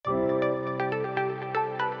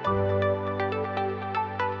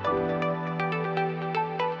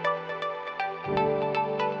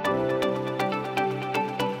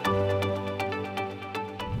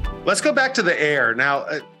Let's go back to the air. Now,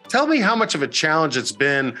 tell me how much of a challenge it's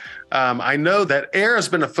been. I know that air has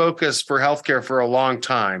been a focus for healthcare for a long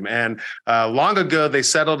time. And long ago, they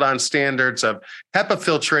settled on standards of HEPA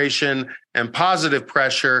filtration and positive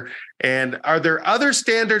pressure. And are there other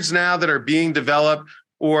standards now that are being developed?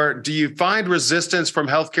 Or do you find resistance from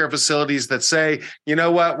healthcare facilities that say, you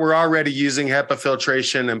know what, we're already using HEPA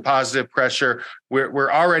filtration and positive pressure.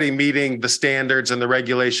 We're already meeting the standards and the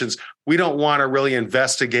regulations. We don't want to really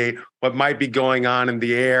investigate what might be going on in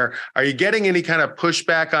the air. Are you getting any kind of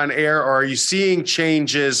pushback on air, or are you seeing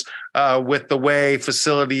changes with the way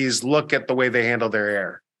facilities look at the way they handle their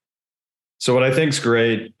air? So what I think is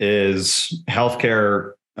great is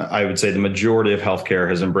healthcare. I would say the majority of healthcare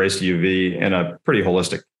has embraced UV in a pretty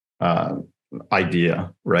holistic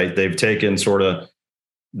idea, right? They've taken sort of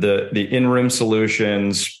the in-room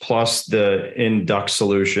solutions plus the in-duct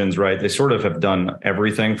solutions, right? They sort of have done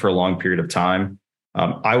everything for a long period of time.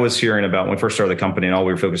 I was hearing about when we first started the company and all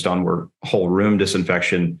we were focused on were whole room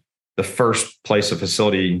disinfection. The first place a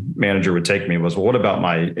facility manager would take me was, well, what about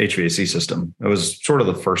my HVAC system? It was sort of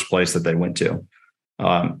the first place that they went to.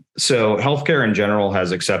 So healthcare in general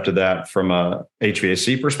has accepted that from a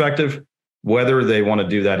HVAC perspective. Whether they want to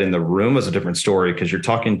do that in the room is a different story because you're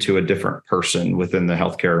talking to a different person within the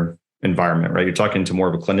healthcare environment, right? You're talking to more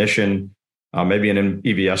of a clinician, maybe an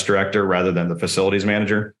EVS director rather than the facilities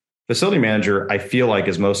manager. Facility manager, I feel like,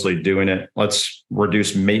 is mostly doing it. Let's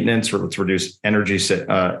reduce maintenance, or let's reduce energy.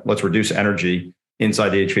 Let's reduce energy inside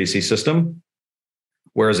the HVAC system.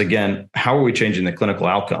 Whereas again, how are we changing the clinical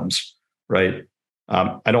outcomes, right?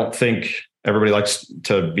 I don't think everybody likes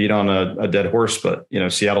to beat on a dead horse, but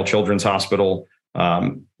Seattle Children's Hospital,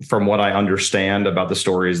 from what I understand about the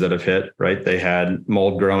stories that have hit, right, they had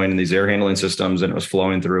mold growing in these air handling systems and it was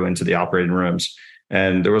flowing through into the operating rooms,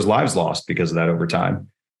 and there was lives lost because of that over time.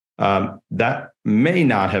 That may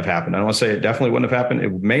not have happened. I don't want to say it definitely wouldn't have happened.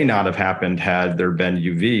 It may not have happened had there been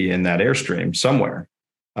UV in that airstream somewhere.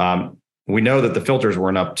 We know that the filters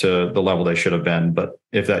weren't up to the level they should have been, but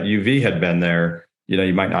if that UV had been there,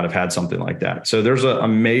 you might not have had something like that. So there's a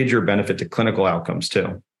major benefit to clinical outcomes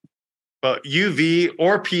too. Well, UV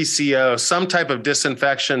or PCO, some type of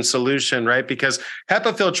disinfection solution, right? Because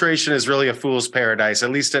HEPA filtration is really a fool's paradise, at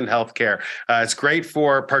least in healthcare. It's great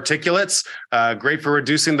for particulates, great for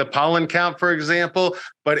reducing the pollen count, for example,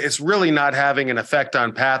 but it's really not having an effect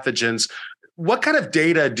on pathogens. What kind of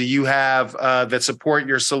data do you have that support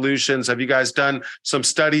your solutions? Have you guys done some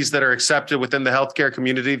studies that are accepted within the healthcare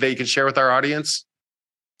community that you can share with our audience?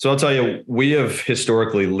 So I'll tell you, we have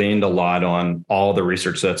historically leaned a lot on all the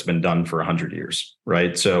research that's been done for 100 years,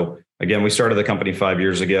 right? So again, we started the company 5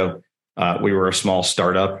 years ago. We were a small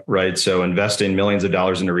startup, right? So investing millions of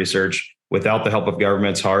dollars into research without the help of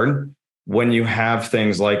government is hard. When you have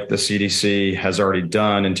things like the CDC has already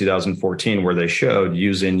done in 2014, where they showed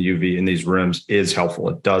using UV in these rooms is helpful.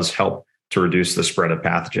 It does help to reduce the spread of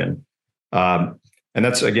pathogen. And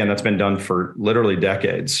that's been done for literally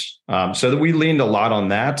decades. So that we leaned a lot on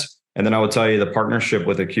that. And then I would tell you the partnership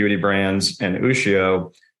with Acuity Brands and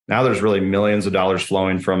Ushio, now there's really millions of dollars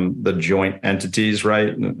flowing from the joint entities, right?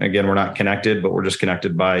 And again, we're not connected, but we're just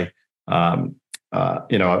connected by,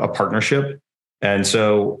 a partnership. And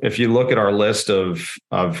so if you look at our list of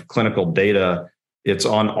clinical data, it's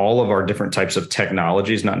on all of our different types of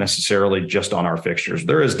technologies, not necessarily just on our fixtures.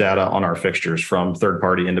 There is data on our fixtures from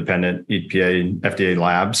third-party independent EPA, FDA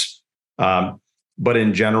labs. But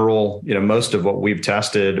in general, most of what we've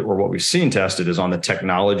tested or what we've seen tested is on the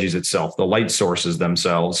technologies itself, the light sources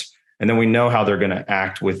themselves. And then we know how they're going to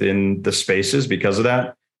act within the spaces because of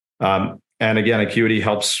that. And again, Acuity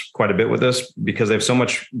helps quite a bit with this because they have so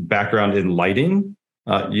much background in lighting.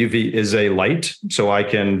 UV is a light, so I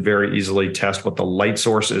can very easily test what the light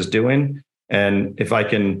source is doing. And if I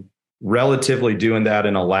can relatively doing that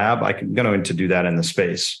in a lab, I'm going to do that in the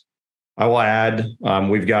space. I will add,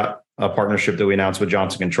 we've got a partnership that we announced with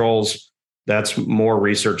Johnson Controls. That's more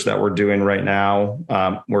research that we're doing right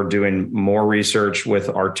now. We're doing more research with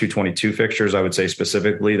our 222 fixtures, I would say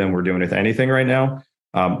specifically, than we're doing with anything right now.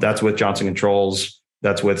 That's with Johnson Controls.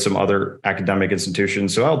 That's with some other academic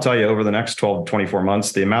institutions. So I'll tell you, over the next 12 to 24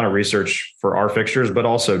 months, the amount of research for our fixtures, but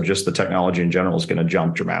also just the technology in general, is going to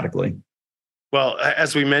jump dramatically. Well,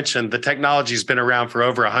 as we mentioned, the technology has been around for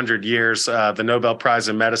over 100 years. The Nobel Prize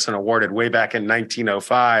in Medicine awarded way back in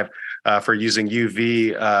 1905 for using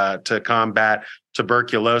UV to combat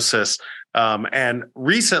tuberculosis. And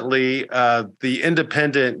recently, the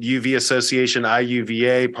Independent UV Association,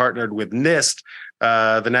 IUVA, partnered with NIST,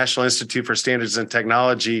 the National Institute for Standards and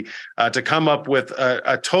Technology, to come up with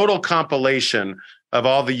a total compilation of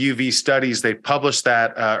all the UV studies. They published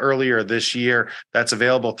that earlier this year. That's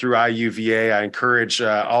available through IUVA. I encourage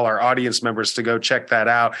all our audience members to go check that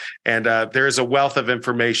out. And there is a wealth of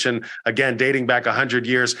information, again, dating back 100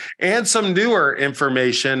 years, and some newer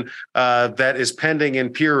information that is pending in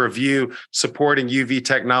peer review supporting UV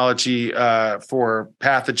technology for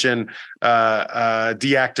pathogen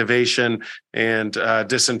deactivation and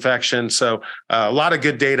disinfection. So a lot of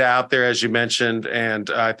good data out there, as you mentioned, and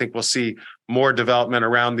I think we'll see more development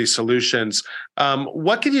around these solutions.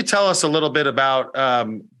 What can you tell us a little bit about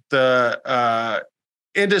the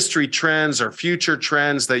industry trends or future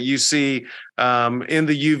trends that you see in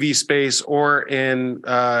the UV space or in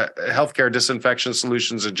healthcare disinfection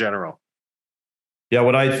solutions in general? Yeah,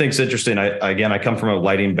 what I think is interesting, I come from a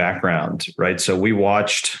lighting background, right? So we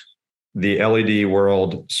watched the LED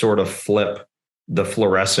world sort of flip the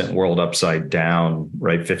fluorescent world upside down,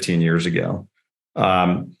 right, 15 years ago.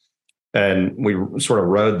 And we sort of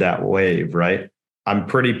rode that wave, right? I'm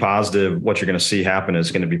pretty positive what you're going to see happen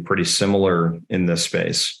is going to be pretty similar in this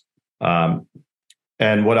space. And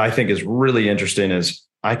what I think is really interesting is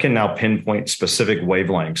I can now pinpoint specific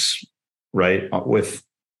wavelengths, right, with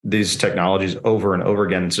these technologies over and over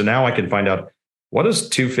again. So now I can find out, what does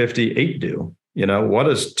 258 do? What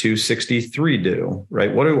does 263 do,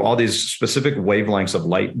 right? What do all these specific wavelengths of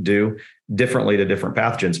light do differently to different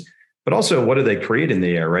pathogens? But also, what do they create in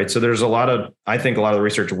the air, right? So there's I think a lot of the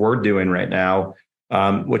research we're doing right now,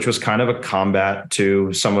 which was kind of a combat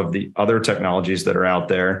to some of the other technologies that are out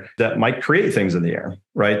there that might create things in the air,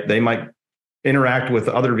 right? They might interact with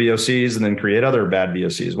other VOCs and then create other bad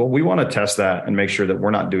VOCs. Well, we want to test that and make sure that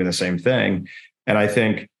we're not doing the same thing. And I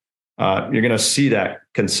think you're going to see that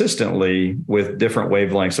consistently with different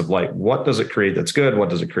wavelengths of light. What does it create that's good? What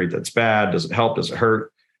does it create that's bad? Does it help? Does it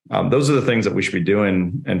hurt? Those are the things that we should be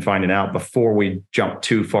doing and finding out before we jump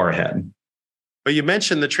too far ahead. But you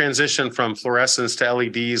mentioned the transition from fluorescents to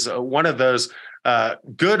LEDs. One of those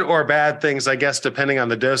good or bad things, I guess, depending on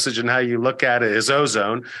the dosage and how you look at it, is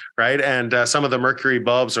ozone, right? And some of the mercury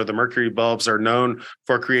bulbs are known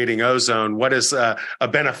for creating ozone. What is a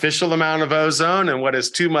beneficial amount of ozone and what is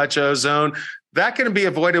too much ozone? That can be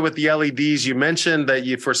avoided with the LEDs. You mentioned that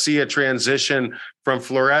you foresee a transition from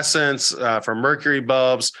fluorescents, from mercury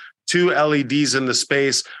bulbs to LEDs in the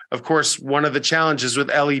space. Of course, one of the challenges with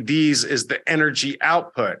LEDs is the energy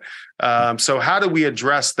output. So how do we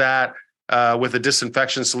address that with a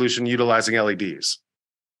disinfection solution utilizing LEDs?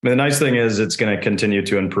 The nice thing is it's going to continue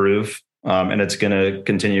to improve, and it's going to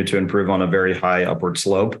continue to improve on a very high upward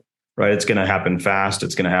slope, right? It's going to happen fast.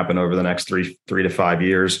 It's going to happen over the next three to 5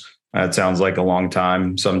 years. It sounds like a long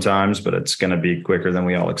time sometimes, but it's going to be quicker than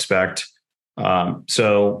we all expect.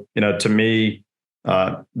 So, to me,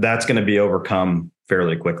 that's going to be overcome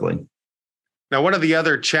fairly quickly. Now, one of the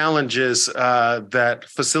other challenges that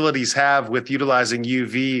facilities have with utilizing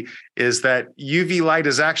UV is that UV light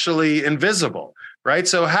is actually invisible, right?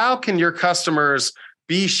 So how can your customers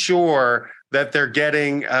be sure that they're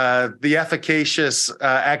getting the efficacious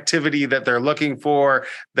activity that they're looking for,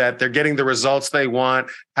 that they're getting the results they want?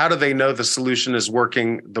 How do they know the solution is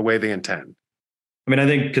working the way they intend? I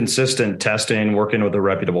think consistent testing, working with a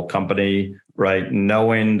reputable company, right?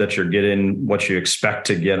 Knowing that you're getting what you expect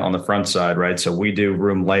to get on the front side, right? So we do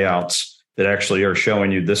room layouts that actually are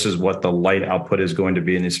showing you this is what the light output is going to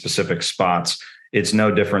be in these specific spots. It's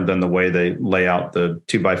no different than the way they lay out the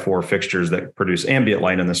 2x4 fixtures that produce ambient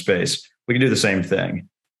light in the space. We can do the same thing.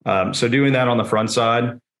 So doing that on the front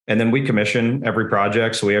side, and then we commission every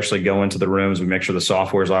project. So we actually go into the rooms, we make sure the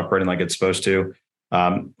software is operating like it's supposed to.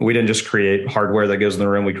 We didn't just create hardware that goes in the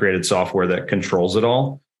room. We created software that controls it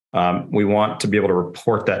all. We want to be able to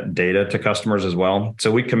report that data to customers as well. So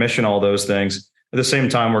we commission all those things. At the same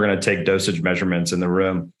time, we're going to take dosage measurements in the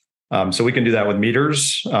room. So we can do that with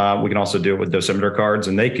meters. We can also do it with dosimeter cards,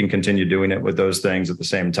 and they can continue doing it with those things at the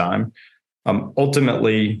same time.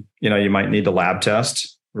 Ultimately, you might need to lab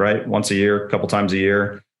test, right? Once a year, a couple times a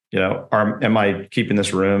year. Am I keeping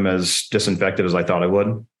this room as disinfected as I thought I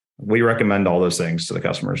would? We recommend all those things to the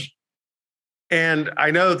customers. And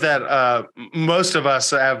I know that most of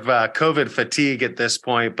us have COVID fatigue at this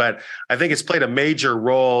point, but I think it's played a major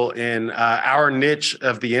role in our niche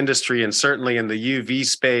of the industry and certainly in the UV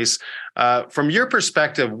space. From your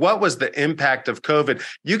perspective, what was the impact of COVID?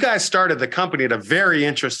 You guys started the company at a very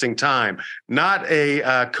interesting time, not a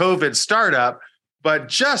COVID startup, but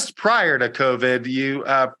just prior to COVID, you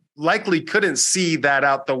likely couldn't see that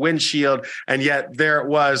out the windshield. And yet there it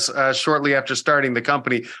was shortly after starting the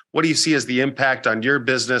company. What do you see as the impact on your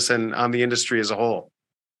business and on the industry as a whole?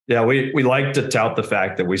 Yeah, we like to tout the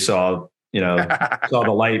fact that we saw the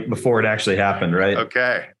light before it actually happened, right?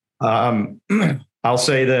 Okay. I'll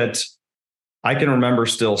say that I can remember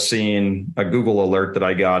still seeing a Google alert that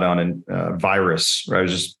I got on a virus, right? It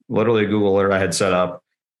was just literally a Google alert I had set up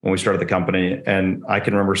when we started the company. And I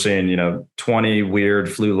can remember seeing, 20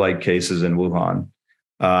 weird flu-like cases in Wuhan.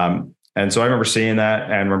 And so I remember seeing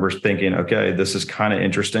that and remember thinking, okay, this is kind of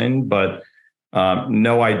interesting, but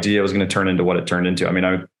no idea it was going to turn into what it turned into. I mean,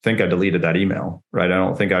 I think I deleted that email, right? I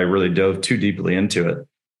don't think I really dove too deeply into it.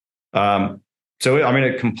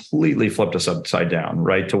 It completely flipped us upside down,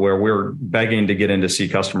 right? To where we're begging to get in to see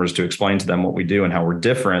customers to explain to them what we do and how we're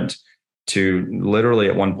different, to literally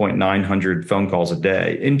at one point 900 phone calls a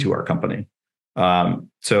day into our company.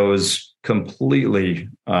 So it was completely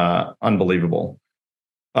unbelievable.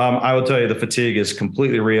 I will tell you the fatigue is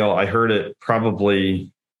completely real. I heard it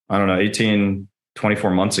probably, 18,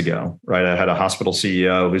 24 months ago, right? I had a hospital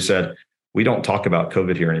CEO who said, we don't talk about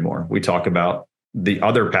COVID here anymore. We talk about the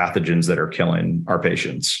other pathogens that are killing our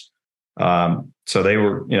patients. So they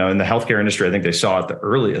were, in the healthcare industry, I think they saw it the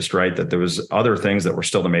earliest, right? That there was other things that were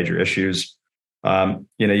still the major issues.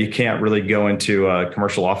 You can't really go into a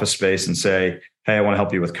commercial office space and say, hey, I want to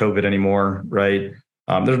help you with COVID anymore, right?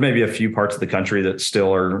 There's maybe a few parts of the country that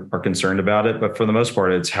still are concerned about it, but for the most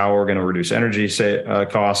part, it's how we're going to reduce energy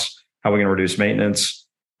costs, how we're going to reduce maintenance.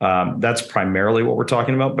 That's primarily what we're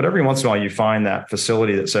talking about. But every once in a while, you find that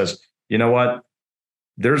facility that says, you know what?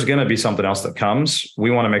 There's going to be something else that comes.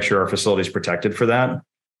 We want to make sure our facility is protected for that.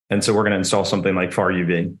 And so we're going to install something like far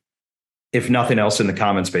UV, if nothing else, in the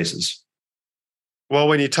common spaces. Well,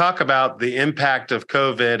 when you talk about the impact of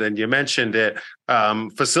COVID, and you mentioned it,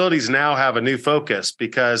 facilities now have a new focus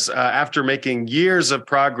because after making years of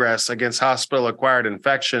progress against hospital-acquired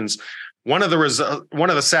infections, one of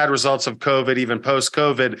the sad results of COVID, even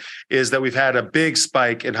post-COVID, is that we've had a big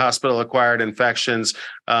spike in hospital-acquired infections.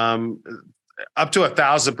 Up to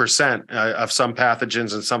 1,000% of some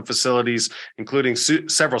pathogens in some facilities, including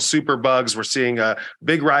several superbugs. We're seeing a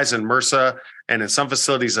big rise in MRSA, and in some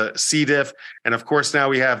facilities, C. diff. And of course, now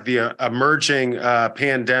we have the emerging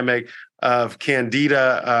pandemic of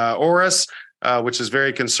Candida auris, which is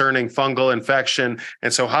very concerning fungal infection.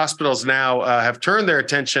 And so hospitals now have turned their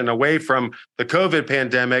attention away from the COVID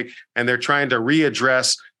pandemic, and they're trying to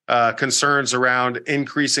readdress concerns around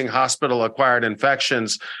increasing hospital-acquired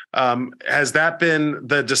infections. Has that been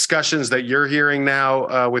the discussions that you're hearing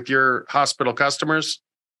now with your hospital customers?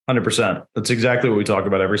 100%. That's exactly what we talk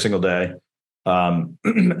about every single day. And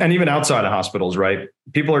even outside of hospitals, right?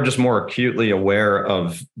 People are just more acutely aware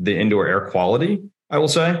of the indoor air quality, I will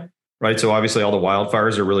say, right? So obviously all the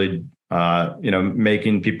wildfires are really,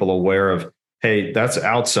 making people aware of, hey, that's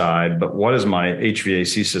outside, but what is my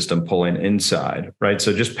HVAC system pulling inside, right?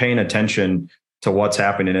 So just paying attention to what's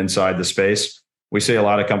happening inside the space. We see a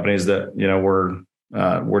lot of companies that,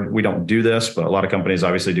 we don't do this, but a lot of companies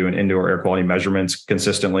obviously doing indoor air quality measurements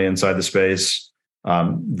consistently inside the space.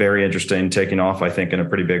 Very interesting, taking off, I think, in a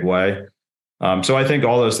pretty big way. So I think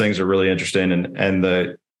all those things are really interesting. And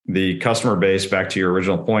the customer base, back to your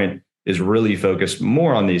original point, is really focused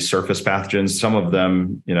more on these surface pathogens. Some of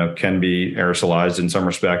them, can be aerosolized in some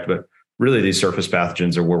respect, but really these surface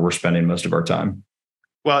pathogens are where we're spending most of our time.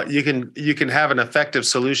 Well, you can have an effective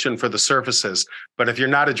solution for the surfaces, but if you're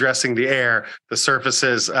not addressing the air, the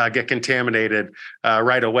surfaces get contaminated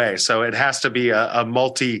right away. So it has to be a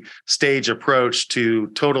multi-stage approach to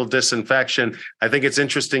total disinfection. I think it's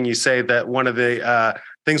interesting you say that one of the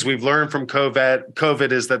things we've learned from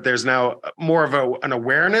COVID is that there's now more of an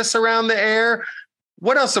awareness around the air.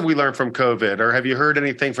 What else have we learned from COVID, or have you heard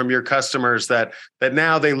anything from your customers that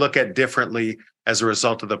now they look at differently as a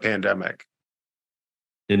result of the pandemic?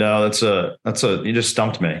 You just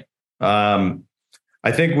stumped me.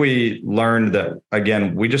 I think we learned that,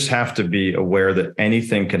 again, we just have to be aware that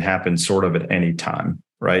anything can happen sort of at any time,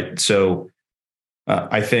 right? So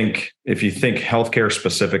I think if you think healthcare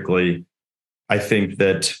specifically, I think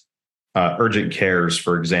that urgent cares,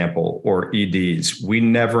 for example, or EDs, we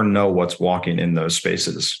never know what's walking in those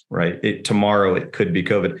spaces, right? Tomorrow it could be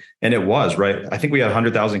COVID. And it was, right? I think we had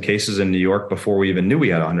 100,000 cases in New York before we even knew we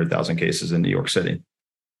had 100,000 cases in New York City.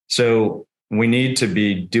 So we need to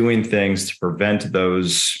be doing things to prevent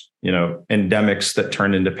those, endemics that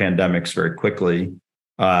turn into pandemics very quickly,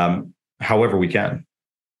 however we can.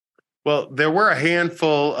 Well, there were a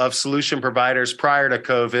handful of solution providers prior to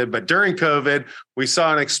COVID, but during COVID, we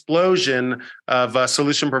saw an explosion of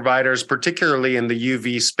solution providers, particularly in the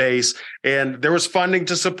UV space. And there was funding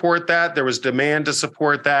to support that. There was demand to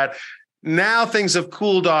support that. Now things have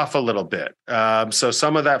cooled off a little bit. So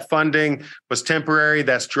some of that funding was temporary.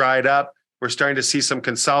 That's dried up. We're starting to see some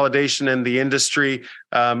consolidation in the industry.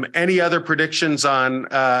 Any other predictions on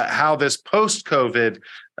how this post-COVID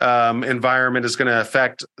environment is going to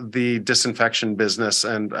affect the disinfection business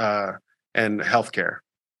and healthcare?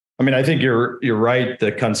 I mean, I think you're right.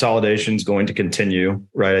 The consolidation is going to continue,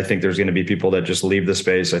 right? I think there's going to be people that just leave the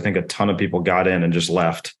space. I think a ton of people got in and just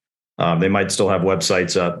left. They might still have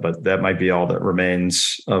websites up, but that might be all that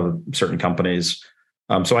remains of certain companies.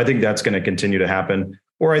 So I think that's going to continue to happen.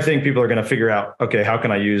 Or I think people are going to figure out, okay, how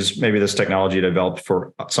can I use maybe this technology developed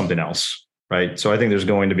for something else, right? So I think there's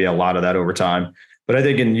going to be a lot of that over time. But I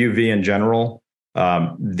think in UV in general,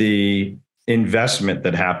 the investment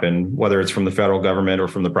that happened, whether it's from the federal government or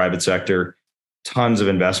from the private sector, tons of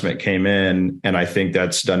investment came in. And I think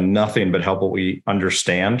that's done nothing but help what we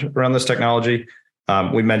understand around this technology.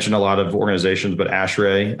 We mentioned a lot of organizations, but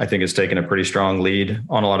ASHRAE, I think, has taken a pretty strong lead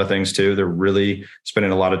on a lot of things too. They're really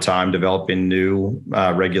spending a lot of time developing new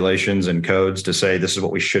regulations and codes to say this is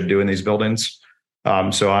what we should do in these buildings.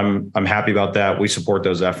 So I'm happy about that. We support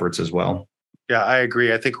those efforts as well. Yeah, I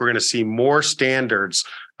agree. I think we're going to see more standards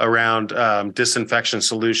around disinfection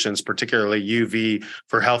solutions, particularly UV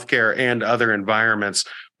for healthcare and other environments.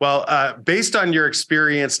 Well, based on your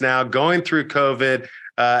experience now going through COVID,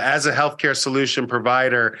 as a healthcare solution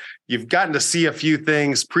provider, you've gotten to see a few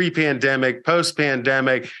things pre-pandemic,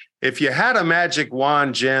 post-pandemic. If you had a magic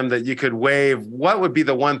wand, Jim, that you could wave, what would be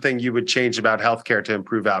the one thing you would change about healthcare to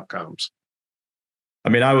improve outcomes? I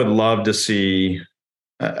mean, I would love to see.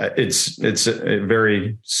 It's a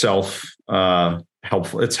very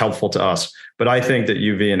helpful. It's helpful to us, but I think that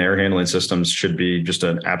UV and air handling systems should be just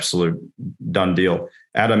an absolute done deal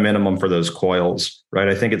at a minimum for those coils, right?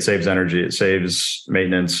 I think it saves energy, it saves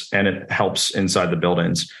maintenance, and it helps inside the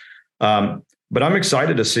buildings. But I'm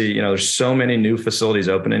excited to see, there's so many new facilities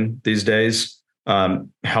opening these days.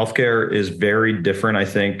 Healthcare is very different, I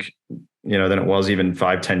think, than it was even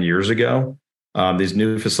 5-10 years ago. These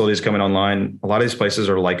new facilities coming online, a lot of these places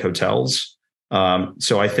are like hotels.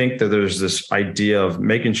 So I think that there's this idea of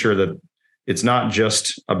making sure that it's not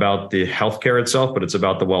just about the healthcare itself, but it's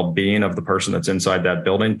about the well-being of the person that's inside that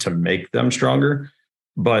building to make them stronger.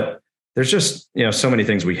 But there's just, so many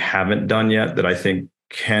things we haven't done yet that I think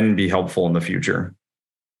can be helpful in the future.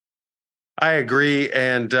 I agree.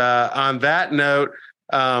 And on that note,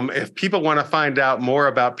 if people want to find out more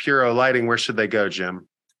about Puro Lighting, where should they go, Jim?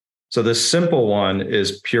 So the simple one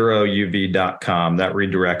is purouv.com. That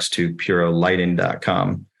redirects to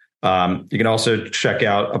purolighting.com. You can also check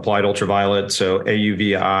out Applied Ultraviolet. So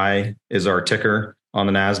AUVI is our ticker on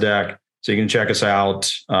the NASDAQ. So you can check us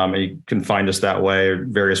out. You can find us that way,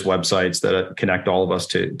 various websites that connect all of us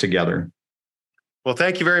together. Well,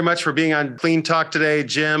 thank you very much for being on Clean Talk today,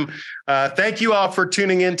 Jim. Thank you all for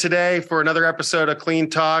tuning in today for another episode of Clean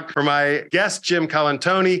Talk. For my guest, Jim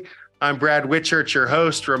Colantoni, I'm Brad Whitchurch, your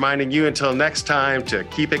host, reminding you until next time to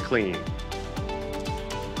keep it clean.